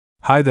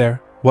Hi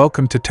there,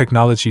 welcome to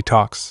Technology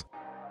Talks.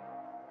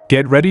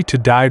 Get ready to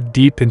dive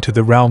deep into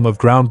the realm of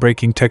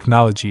groundbreaking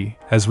technology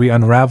as we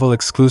unravel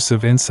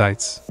exclusive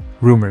insights,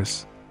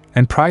 rumors,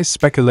 and price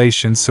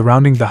speculations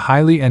surrounding the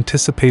highly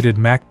anticipated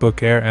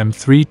MacBook Air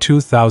M3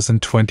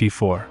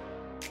 2024.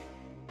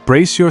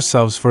 Brace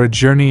yourselves for a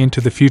journey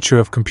into the future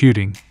of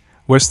computing,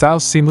 where style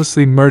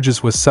seamlessly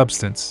merges with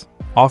substance,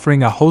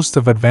 offering a host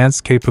of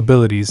advanced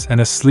capabilities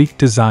and a sleek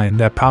design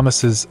that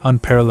promises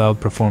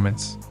unparalleled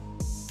performance.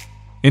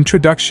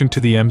 Introduction to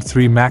the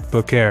M3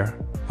 MacBook Air,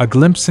 a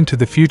glimpse into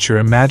the future.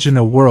 Imagine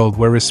a world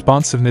where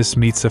responsiveness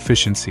meets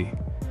efficiency,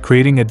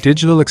 creating a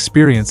digital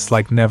experience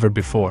like never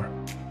before.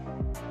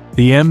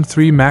 The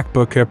M3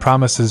 MacBook Air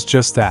promises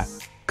just that,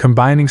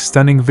 combining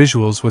stunning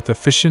visuals with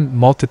efficient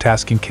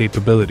multitasking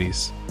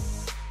capabilities.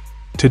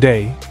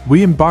 Today,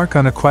 we embark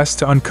on a quest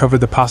to uncover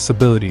the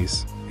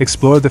possibilities,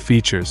 explore the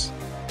features,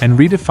 and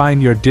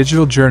redefine your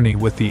digital journey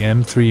with the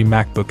M3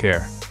 MacBook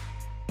Air.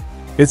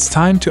 It's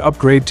time to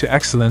upgrade to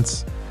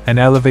excellence and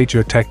elevate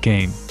your tech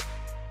game.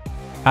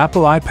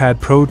 Apple iPad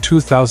Pro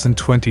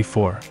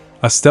 2024.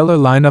 A stellar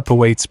lineup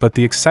awaits, but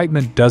the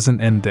excitement doesn't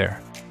end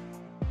there.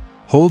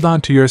 Hold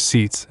on to your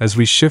seats as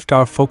we shift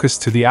our focus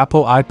to the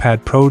Apple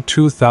iPad Pro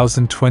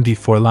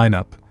 2024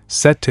 lineup,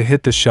 set to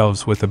hit the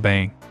shelves with a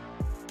bang.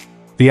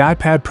 The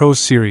iPad Pro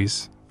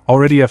series,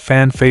 already a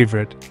fan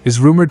favorite, is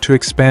rumored to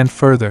expand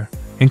further,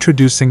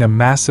 introducing a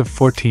massive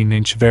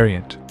 14-inch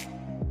variant.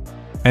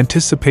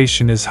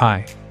 Anticipation is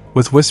high,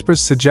 with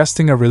whispers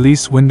suggesting a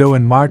release window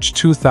in March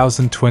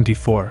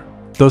 2024,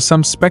 though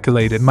some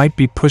speculate it might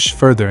be pushed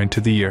further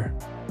into the year.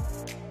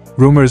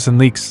 Rumors and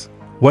leaks.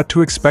 What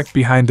to expect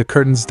behind the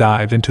curtains.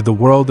 Dive into the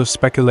world of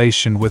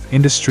speculation with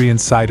industry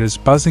insiders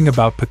buzzing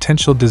about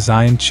potential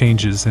design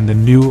changes in the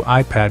new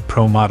iPad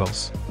Pro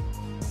models.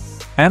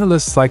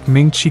 Analysts like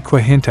Ming-Chi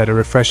Kuo hint at a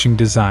refreshing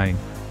design,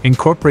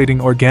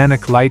 incorporating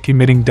organic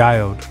light-emitting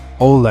diode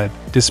 (OLED)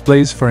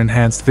 displays for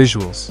enhanced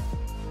visuals.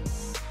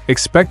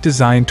 Expect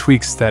design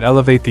tweaks that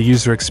elevate the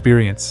user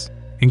experience,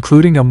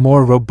 including a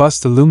more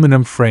robust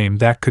aluminum frame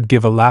that could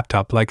give a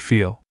laptop-like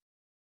feel.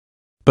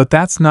 But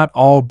that's not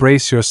all.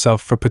 Brace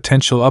yourself for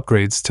potential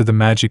upgrades to the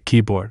Magic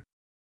Keyboard.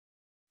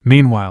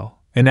 Meanwhile,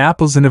 in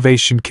Apple's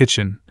innovation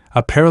kitchen,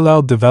 a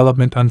parallel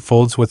development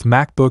unfolds with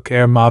MacBook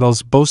Air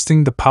models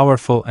boasting the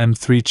powerful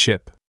M3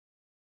 chip.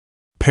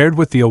 Paired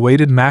with the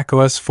awaited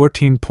macOS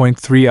 14.3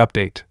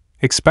 update,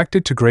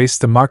 expected to grace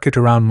the market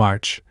around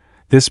March,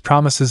 this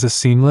promises a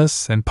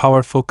seamless and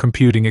powerful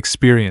computing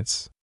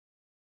experience.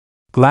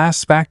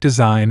 Glass-back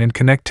design and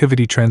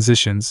connectivity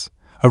transitions,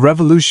 a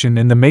revolution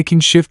in the making.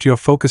 Shift your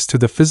focus to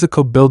the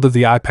physical build of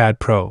the iPad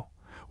Pro,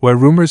 where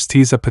rumors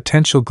tease a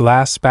potential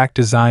glass-back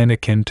design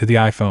akin to the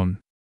iPhone.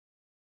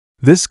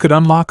 This could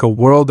unlock a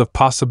world of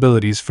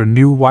possibilities for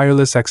new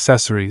wireless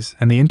accessories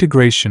and the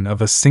integration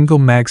of a single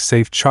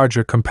MagSafe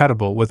charger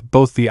compatible with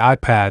both the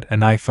iPad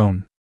and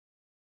iPhone.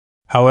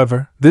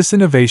 However, this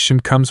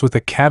innovation comes with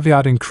a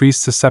caveat: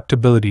 increased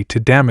susceptibility to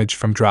damage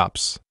from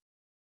drops.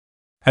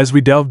 As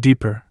we delve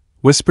deeper,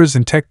 whispers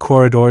in tech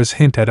corridors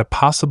hint at a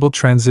possible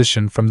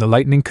transition from the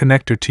Lightning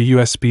connector to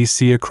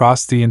USB-C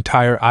across the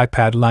entire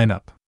iPad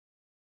lineup.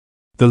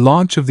 The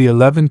launch of the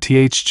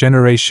 11th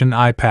generation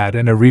iPad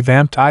and a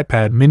revamped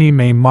iPad mini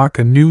may mark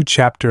a new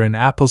chapter in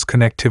Apple's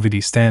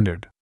connectivity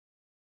standard.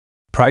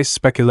 Price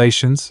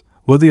speculations.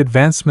 Will the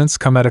advancements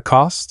come at a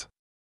cost?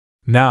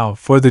 Now,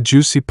 for the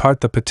juicy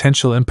part: the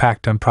potential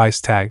impact on price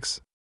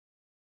tags.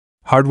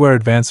 Hardware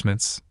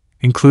advancements,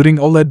 including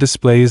OLED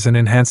displays and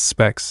enhanced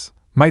specs,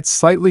 might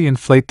slightly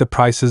inflate the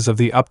prices of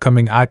the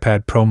upcoming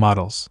iPad Pro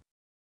models.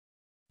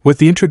 With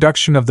the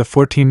introduction of the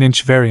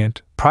 14-inch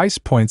variant, price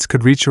points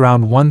could reach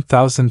around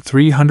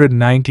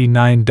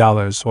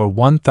 $1,399 or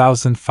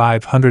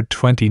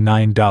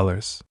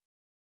 $1,529.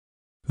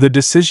 The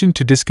decision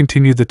to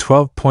discontinue the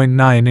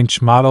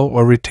 12.9-inch model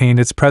or retain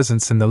its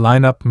presence in the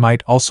lineup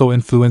might also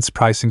influence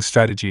pricing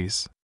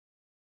strategies.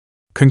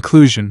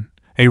 Conclusion: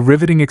 a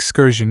riveting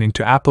excursion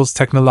into Apple's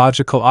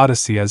technological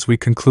odyssey. As we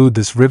conclude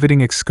this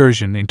riveting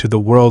excursion into the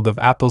world of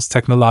Apple's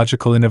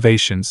technological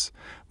innovations,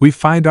 we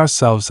find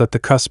ourselves at the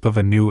cusp of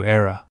a new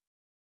era.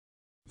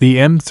 The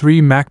M3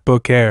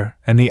 MacBook Air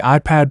and the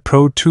iPad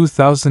Pro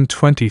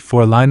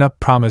 2024 lineup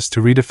promise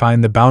to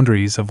redefine the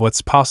boundaries of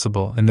what's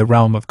possible in the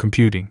realm of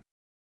computing.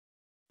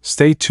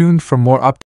 Stay tuned for more updates